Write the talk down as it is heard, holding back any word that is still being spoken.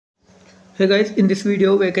Hey guys, in this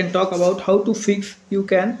video we can talk about how to fix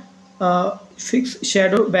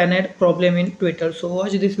shadow banned problem in Twitter. So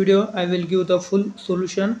watch this video. I will give the full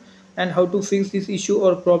solution and how to fix this issue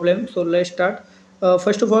or problem. So let's start.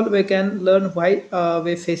 First of all, we can learn why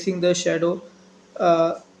we're facing the shadow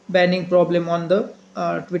uh, banning problem on the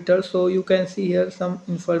Twitter. So you can see here some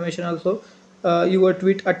information also. Your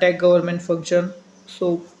tweet attack government function.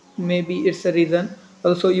 So maybe it's a reason.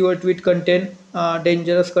 Also your tweet content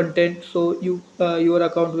dangerous content, so your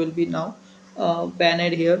account will be now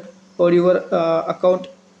banned here, or your account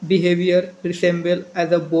behavior resemble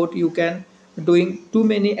as a bot. You can doing too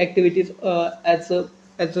many activities as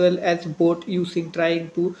well as bot using trying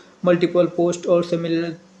to multiple post or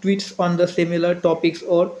similar tweets on the similar topics,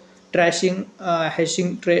 or trashing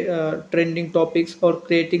hashing trending topics, or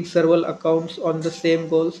creating several accounts on the same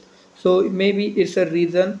goals. So maybe it's a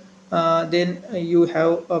reason. Then you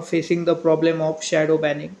have facing the problem of shadow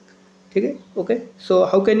banning. Okay, okay. So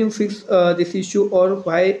how can you fix this issue, or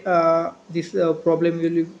why this problem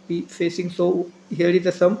will you be facing? So here is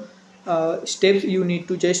the some steps you need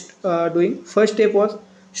to just doing. First step was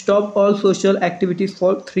stop all social activities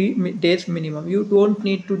for 3 days minimum. You don't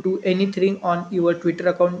need to do anything on your Twitter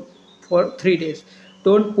account for 3 days.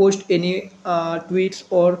 Don't post any tweets,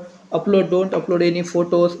 or don't upload any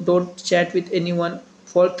photos. Don't chat with anyone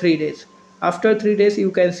for 3 days. After 3 days,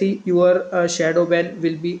 you can see your shadow ban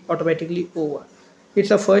will be automatically over.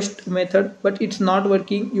 It's a first method, but it's not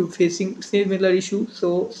working. You facing similar issue.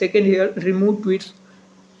 So second here, remove tweets,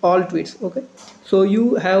 all tweets. Okay, so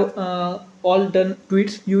you have all done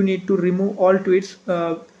tweets. You need to remove all tweets,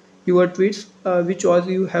 your tweets which was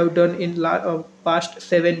you have done in past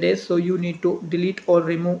 7 days. So you need to delete or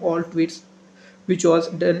remove all tweets which was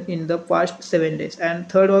done in the past 7 days. And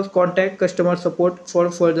third was contact customer support for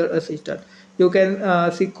further assistance. You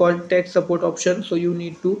can see contact support option. So you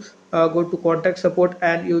need to go to contact support,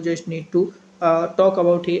 and you just need to talk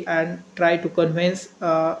about it and try to convince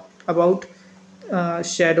about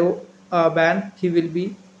shadow ban. He will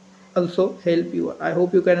be also help you. I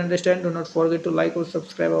hope you can understand. Do not forget to like or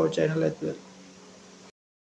subscribe our channel as well.